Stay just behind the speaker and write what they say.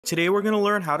Today we're going to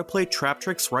learn how to play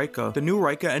Traptrix Raika. The new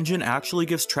Raika engine actually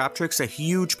gives Traptrix a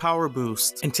huge power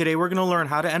boost. And today we're going to learn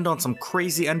how to end on some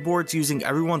crazy end boards using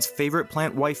everyone's favorite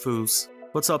plant waifus.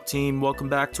 What's up team, welcome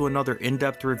back to another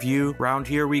in-depth review. Around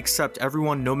here we accept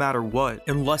everyone no matter what,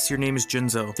 unless your name is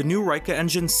Jinzo. The new Raika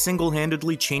engine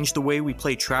single-handedly changed the way we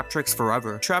play Traptrix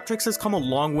forever. Traptrix has come a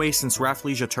long way since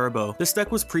Rafflesia Turbo. This deck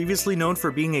was previously known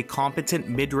for being a competent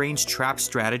mid-range trap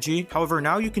strategy, however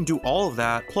now you can do all of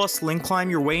that, plus link climb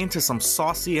your way into some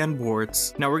saucy end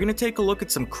boards. Now we're going to take a look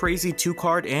at some crazy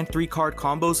 2-card and 3-card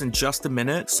combos in just a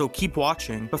minute, so keep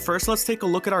watching. But first let's take a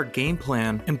look at our game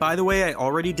plan. And by the way, I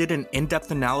already did an in-depth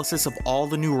analysis of all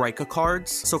the new Raika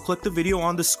cards, so click the video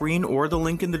on the screen or the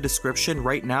link in the description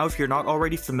right now if you're not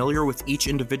already familiar with each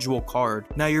individual card.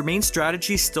 Now your main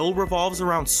strategy still revolves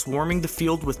around swarming the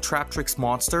field with Traptrix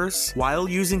monsters, while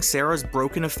using Sarah's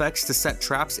broken effects to set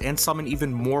traps and summon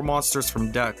even more monsters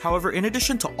from deck. However, in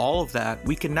addition to all of that,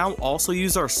 we can now also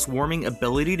use our swarming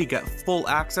ability to get full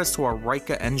access to our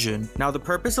Raika engine. Now the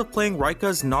purpose of playing Raika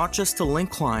is not just to link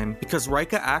climb, because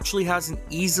Raika actually has an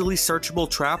easily searchable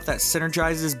trap that synergizes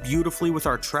beautifully with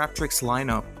our Traptrix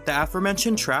lineup. The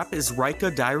aforementioned trap is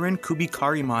Raika Dairen Kubi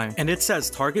Karimai, and it says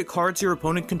target cards your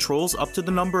opponent controls up to the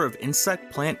number of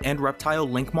insect, plant, and reptile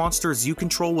link monsters you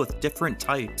control with different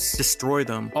types. Destroy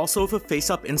them. Also, if a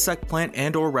face-up insect, plant,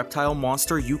 and or reptile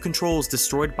monster you control is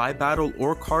destroyed by battle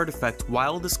or card effect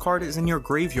while this card is in your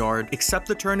graveyard, except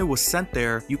the turn it was sent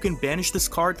there, you can banish this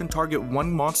card and target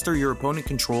one monster your opponent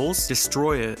controls,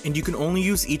 destroy it, and you can only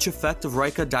use each effect of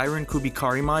Raika Dairen Kubi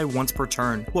Karimai once per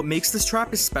turn. What makes this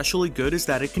trap especially good is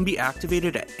that it can be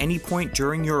activated at any point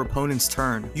during your opponent's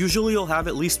turn. Usually you'll have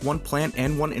at least one plant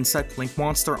and one insect link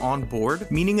monster on board,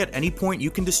 meaning at any point you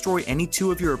can destroy any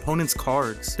two of your opponent's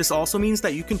cards. This also means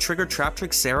that you can trigger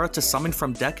Traptrix Sarah to summon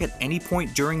from deck at any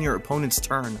point during your opponent's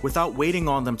turn, without waiting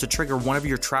on them to trigger one of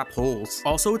your trap holes.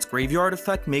 Also, its graveyard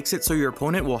effect makes it so your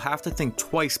opponent will have to think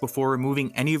twice before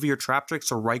removing any of your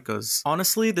Traptrix or Raikas.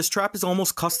 Honestly, this trap is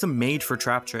almost custom made for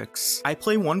Traptrix. I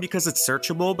play one because it's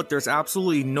searchable, but there's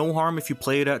absolutely no harm if you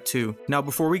play it at 2. Now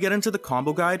before we get into the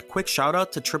combo guide, quick shout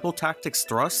out to Triple Tactics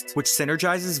Thrust, which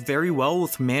synergizes very well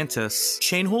with Mantis.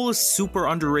 Chain Hole is super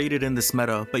underrated in this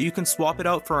meta, but you can swap it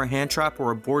out for a hand trap or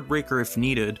a board breaker if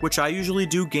needed, which I usually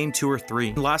do game 2 or 3.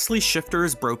 And lastly, Shifter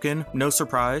is broken, no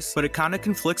surprise, but it kinda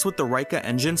conflicts with the Raika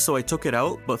engine, so I took it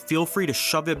out, but feel free to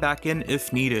shove it back in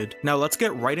if needed. Now let's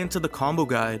get right into the combo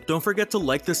guide. Don't forget to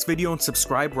like this video and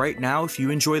subscribe right now if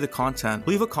you enjoy the content.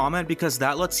 Leave a comment because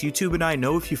that lets YouTube and I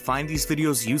know if you find these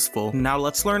videos useful. Now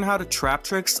let's learn how to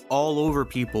Traptrix all over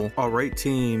people. Alright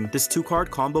team, this 2-card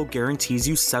combo guarantees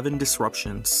you 7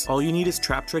 disruptions. All you need is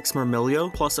Traptrix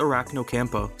Myrmilio plus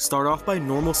Ragnaaika. Start off by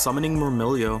normal summoning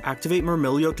Myrmilio. Activate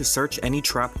Myrmilio to search any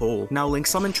trap hole. Now link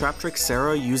summon Traptrix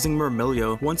Sarah using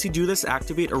Myrmilio. Once you do this,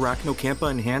 activate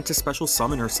Ragnaaika in hand to special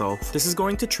summon herself. This is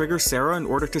going to trigger Sarah in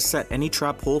order to set any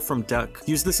trap hole from deck.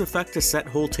 Use this effect to set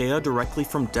Holtea directly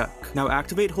from deck. Now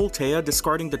activate Holtea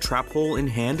discarding the trap hole in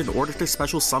hand in order to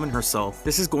special summon herself.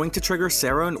 This is going to trigger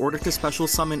Sarah in order to special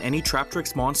summon any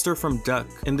Traptrix monster from deck.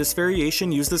 In this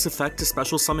variation, use this effect to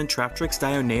special summon Traptrix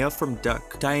Dionea from deck.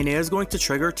 Dionea is going to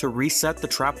trigger to reset the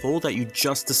trap hole that you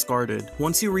just discarded.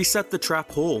 Once you reset the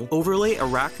trap hole, overlay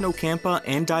Ragnaaika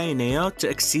and Dionea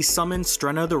to Xyz summon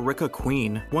Strenna the Rika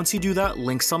Queen. Once you do that,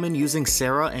 link summon using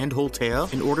Sarah and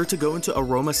Holtea in order to go into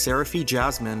Aroma Seraphy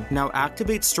Jasmine. Now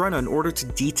activate Strenna in order to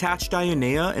detach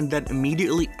Dionea and then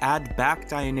immediately add back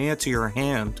Dionea to your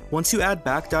hand. Once you add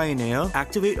back Dionea,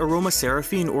 activate Aroma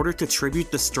Seraphy in order to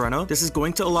tribute the Strenna. This is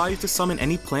going to allow you to summon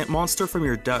any plant monster from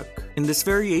your deck. In this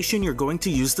variation, you're going to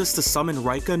use this to summon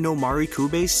Raika no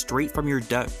Marikoube straight from your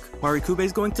deck. Marikoube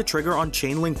is going to trigger on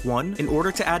Chain Link 1 in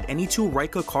order to add any 2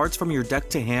 Raika cards from your deck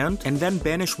to hand, and then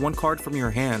banish 1 card from your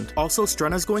hand. Also,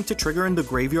 Strenna is going to trigger in the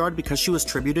graveyard because she was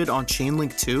tributed on Chain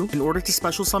Link 2 in order to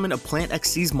special summon a Plant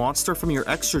Xyz monster from your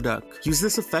extra deck. Use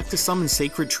this effect to summon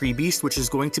Sacred Tree Beast, which is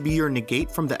going to be your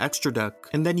negate from the extra deck,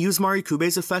 and then use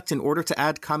Marikube's effect in order to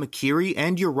add Kamakiri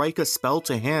and your Raika spell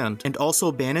to hand, and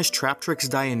also banish Traptrix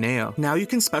Dionea. Now you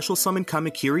can special summon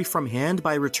Kamakiri from hand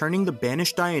by returning the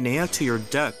banished Dionea to your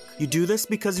deck. You do this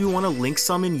because you want to link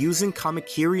summon using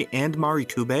Kamakiri and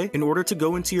Marikoube in order to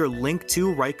go into your Link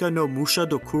 2 Raika no Musha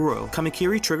Dokuro.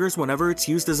 Kamakiri triggers whenever it's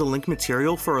used as a link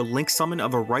material for a link summon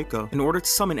of a Raika in order to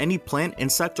summon any plant,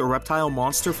 insect, or reptile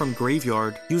monster from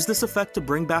graveyard. Use this effect to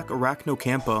bring back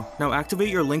Ragnaaika. Now activate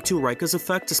your Link 2 Raika's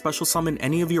effect to special summon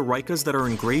any of your Raikas that are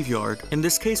in graveyard. In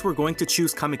this case we're going to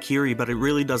choose Kamakiri, but it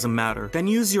really doesn't matter. Then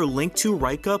use your Link 2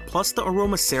 Raika plus the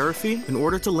Aroma Seraphy in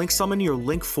order to link summon your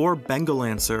Link 4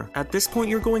 Bengalancer. At this point,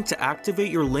 you're going to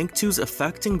activate your Link 2's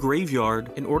effect in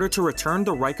Graveyard in order to return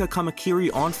the Raika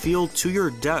Kamakiri on field to your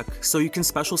deck so you can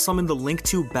special summon the Link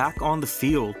 2 back on the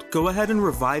field. Go ahead and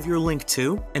revive your Link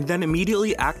 2 and then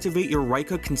immediately activate your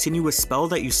Raika Continuous spell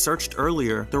that you searched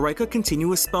earlier. The Raika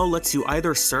Continuous spell lets you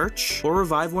either search or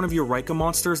revive one of your Raika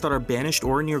monsters that are banished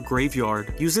or in your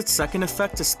graveyard. Use its second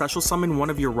effect to special summon one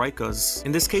of your Raikas.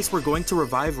 In this case, we're going to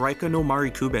revive Raika no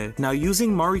Marikoube. Now,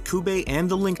 using Marikoube and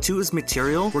the Link 2 as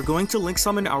material, we're going to link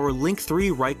summon our Link 3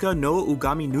 Raika no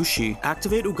Ugami Nushi.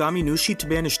 Activate Ugami Nushi to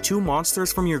banish 2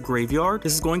 monsters from your graveyard.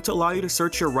 This is going to allow you to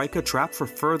search your Raika trap for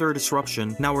further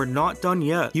disruption. Now, we're not done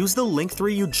yet. Use the Link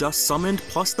 3 you just summoned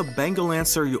plus the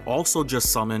Bengalancer you also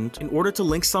just summoned in order to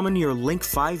link summon your Link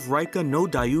 5 Raika no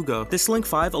Dayuga. This Link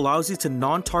 5 allows you to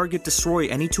non-target destroy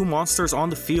any 2 monsters on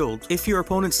the field if your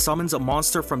opponent summons a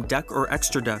monster from deck or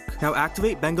extra deck. Now,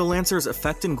 activate Bengalancer's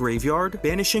effect in graveyard,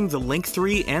 banishing the Link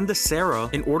 3 and the Sarah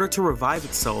in order to revive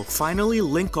itself. Finally,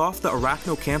 link off the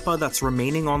Arachnokampa that's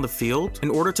remaining on the field in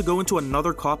order to go into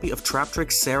another copy of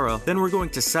Traptrix Sarah. Then we're going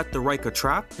to set the Raika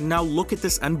trap, and now look at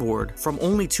this end board. From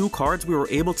only 2 cards, we were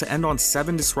able to end on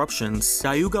 7 disruptions.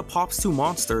 Dayuga pops 2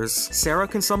 monsters. Sarah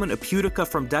can summon a Pudica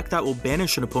from deck that will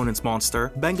banish an opponent's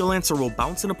monster. Bengalancer will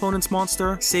bounce an opponent's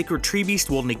monster. Sacred Tree Beast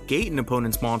will negate an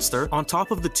opponent's monster, on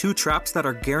top of the 2 traps that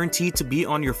are guaranteed to be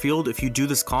on your field if you do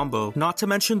this combo. Not to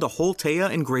mention the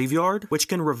Holtea in graveyard, which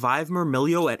can revive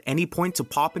Myrmilio at any point to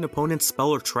pop an opponent's spell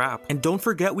or trap. And don't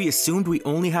forget, we assumed we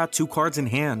only had 2 cards in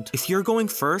hand. If you're going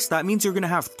first, that means you're gonna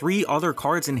have 3 other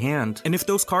cards in hand. And if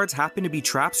those cards happen to be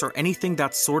traps or anything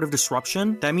that's sort of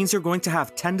disruption, that means you're going to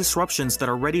have 10 disruptions that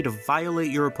are ready to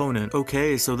violate your opponent.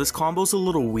 Okay, so this combo's a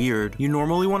little weird. You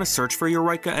normally want to search for your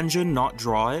Raika engine, not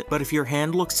draw it, but if your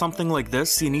hand looks something like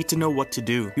this, you need to know what to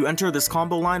do. You enter this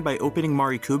combo line by opening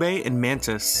Marikoube and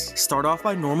Mantis. Start off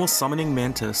by normal summoning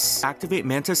Mantis. Activate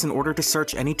Mantis in order to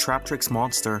search any Traptrix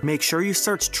monster. Make sure you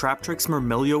search Traptrix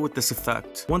Myrmilio with this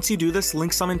effect. Once you do this,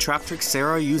 link summon Traptrix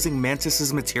Sarah using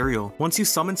Mantis's material. Once you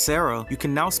summon Sarah, you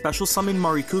can now special summon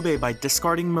Marikoube by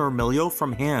discarding Myrmilio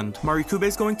from hand. Marikoube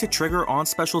is going to trigger on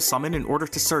special summon in order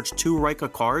to search 2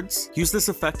 Raika cards. Use this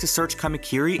effect to search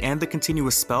Kamakiri and the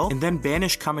continuous spell, and then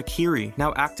banish Kamakiri.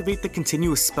 Now activate the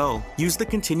continuous spell. Use the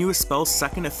continuous spell's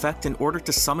second effect in order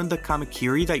to summon the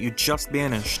Kamakiri that you just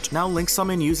banished. Now link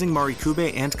summon using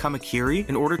Marikoube and Kamakiri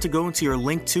in order to go into your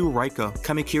Link 2 Raika.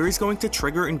 Kamakiri is going to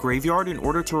trigger in graveyard in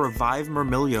order to revive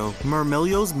Myrmilio.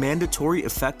 Myrmilio's mandatory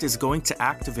effect is going to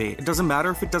activate. It doesn't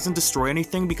matter if it doesn't destroy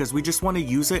anything because we just want to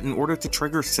use it in order to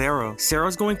trigger Sarah.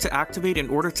 Sarah's going to activate in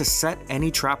order to set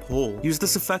any trap hole. Use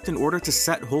this effect in order to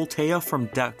set Holtea from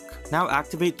deck. Now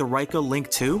activate the Raika Link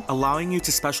 2, allowing you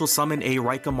to special summon a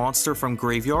Raika monster from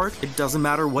graveyard. It doesn't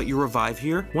matter what you revive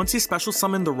here. Once you special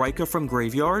summon the Raika from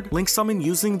graveyard, link summon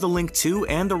using the Link 2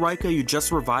 and the Raika you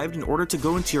just revived in order to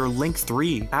go into your Link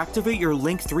 3. Activate your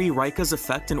Link 3 Raika's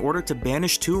effect in order to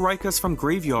banish 2 Raikas from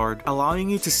graveyard, allowing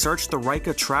you to search the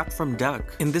Raika trap from deck.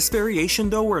 In this variation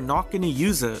though, we're not going to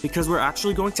use it because we're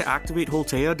actually going to activate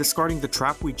Holtea, discarding the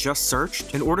trap we just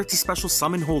searched in order to special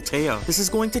summon Holtea. This is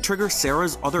going to trigger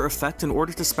Sarah's other effect in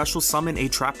order to special summon a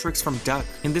Traptrix from deck.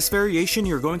 In this variation,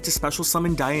 you're going to special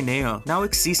summon Dionea. Now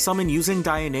Xyz summon using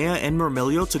Dionea and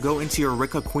Myrmilio to go into your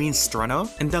Rika Queen Strenna,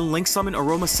 and then link summon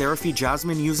Aromaseraphie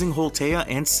Jasmine using Holtea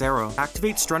and Sarah.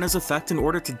 Activate Strenna's effect in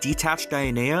order to detach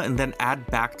Dionea and then add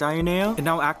back Dionea, and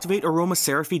now activate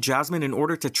Aromaseraphie Jasmine in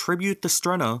order to tribute the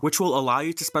Strenna, which will allow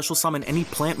you to special summon any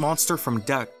plant monster from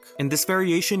deck. In this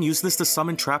variation, use this to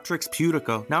summon Traptrix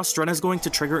Pudica. Now Strenna is going to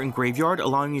trigger in graveyard,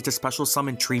 allowing you to special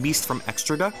summon Tree Beast from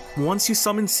extra deck. Once you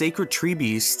summon Sacred Tree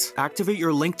Beast, activate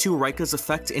your Link 2 Raika's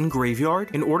effect in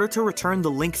graveyard in order to return the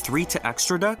Link 3 to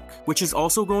extra deck, which is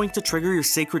also going to trigger your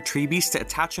Sacred Tree Beast to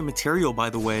attach a material, by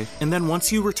the way. And then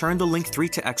once you return the Link 3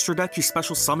 to extra deck, you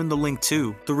special summon the Link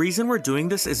 2. The reason we're doing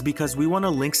this is because we want to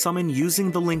link summon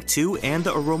using the Link 2 and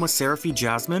the Aromaseraphie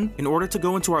Jasmine in order to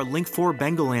go into our Link 4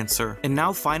 Bengalancer. And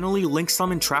now finally link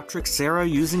summon Traptrix Sarah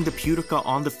using the Pudica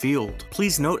on the field.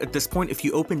 Please note at this point, if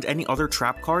you opened any other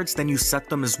trap cards, then you set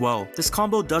them as well. This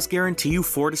combo does guarantee you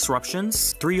 4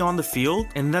 disruptions, 3 on the field,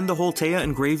 and then the Holtea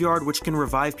in graveyard, which can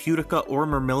revive Pudica or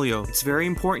Myrmilio. It's very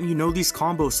important you know these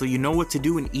combos so you know what to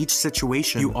do in each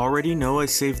situation. You already know I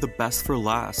saved the best for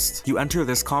last. You enter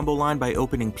this combo line by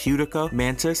opening Pudica,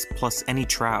 Mantis, plus any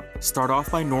trap. Start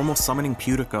off by normal summoning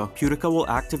Pudica. Pudica will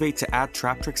activate to add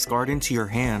Traptrix Garden to your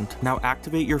hand. Now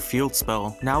activate activate your field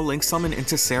spell. Now link summon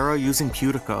into Sarah using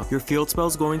Pudica. Your field spell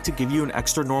is going to give you an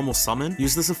extra normal summon.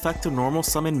 Use this effect to normal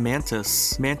summon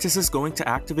Mantis. Mantis is going to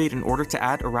activate in order to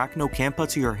add Ragnaaika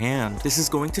to your hand. This is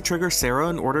going to trigger Sarah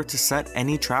in order to set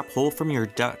any trap hole from your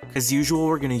deck. As usual,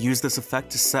 we're going to use this effect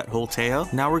to set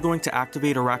Holtea. Now we're going to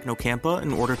activate Ragnaaika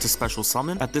in order to special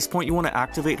summon. At this point, you want to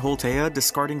activate Holtea,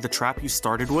 discarding the trap you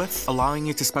started with, allowing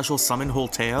you to special summon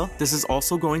Holtea. This is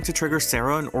also going to trigger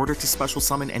Sarah in order to special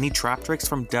summon any Traptrix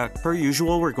from deck. Per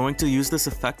usual, we're going to use this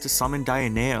effect to summon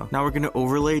Dionea. Now we're going to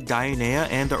overlay Dionea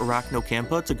and the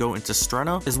Ragnaaika to go into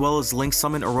Strenna, as well as link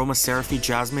summon Aromaseraphie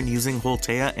Jasmine using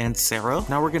Holtea and Sarah.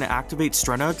 Now we're going to activate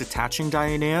Strenna, detaching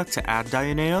Dionea to add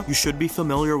Dionea. You should be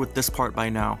familiar with this part by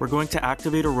now. We're going to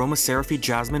activate Aromaseraphie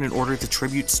Jasmine in order to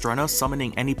tribute Strenna,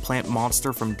 summoning any plant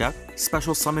monster from deck.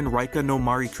 Special summon Raika no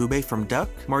Marikoube from deck.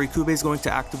 Marikoube is going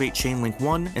to activate Chain Link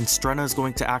 1, and Strenna is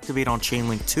going to activate on Chain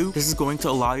Link 2. This is going to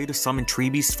allow you to summon Tree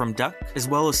Beasts from deck, as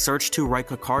well as search 2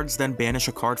 Raika cards, then banish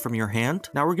a card from your hand.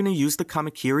 Now we're going to use the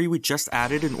Kamakiri we just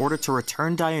added in order to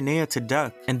return Dionea to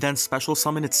deck, and then special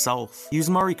summon itself. Use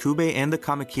Marikoube and the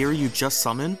Kamakiri you just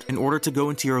summoned in order to go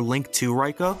into your Link 2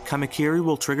 Raika. Kamakiri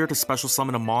will trigger to special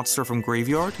summon a monster from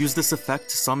graveyard. Use this effect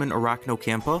to summon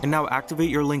Ragnaaika, and now activate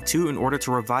your Link 2 in order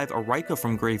to revive a Raika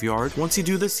from graveyard. Once you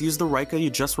do this, use the Raika you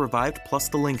just revived plus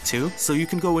the Link 2, so you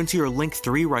can go into your Link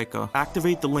 3 Raika.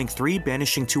 Activate the Link 3,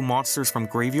 banishing 2 monsters from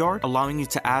graveyard, allowing you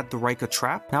to add the Raika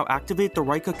trap. Now activate the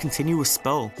Raika continuous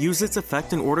spell. Use its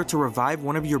effect in order to revive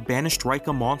one of your banished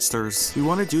Raika monsters. We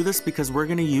want to do this because we're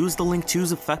going to use the Link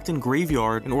 2's effect in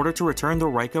graveyard in order to return the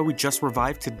Raika we just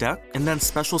revived to deck, and then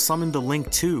special summon the Link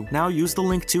 2. Now use the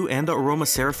Link 2 and the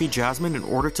Aromaseraphie Jasmine in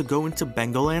order to go into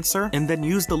Bengalancer, and then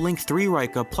use the Link 3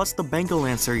 Raika plus the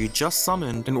Bengalancer you just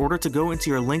summoned in order to go into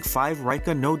your Link 5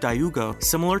 Raika no Diuga.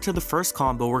 Similar to the first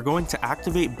combo, we're going to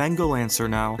activate Bengalancer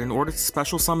now in order to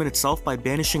special summon itself by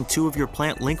banishing 2 of your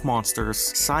plant Link monsters,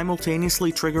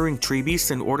 simultaneously triggering Tree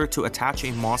Beast in order to attach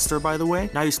a monster, by the way.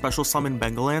 Now you special summon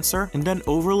Bengalancer, and then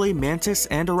overlay Mantis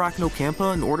and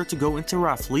Ragnaaika in order to go into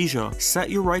Rafflesia. Set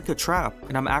your Raika trap,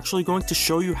 and I'm actually going to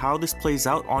show you how this plays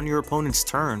out on your opponent's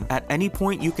turn. At any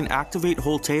point, you can activate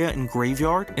Holtea in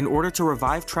graveyard in order to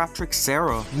revive Traptrix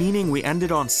Sarah, meaning we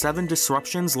ended on 7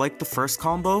 disruptions like the first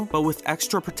combo, but with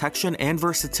extra protection and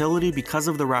versatility because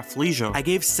of the Rafflesia. I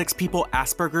gave 6 people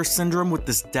Asperger's syndrome with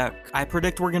this deck. I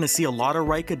predict we're going to see a lot of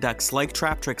Raika decks like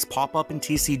Traptrix pop up in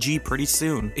TCG pretty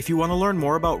soon. If you want to learn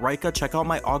more about Raika, check out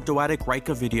my OGDOADIC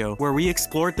Raika video, where we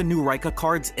explored the new Raika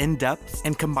cards in depth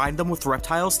and combined them with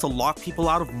reptiles to lock people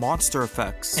out of monster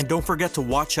effects. And don't forget to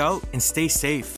watch out and stay safe.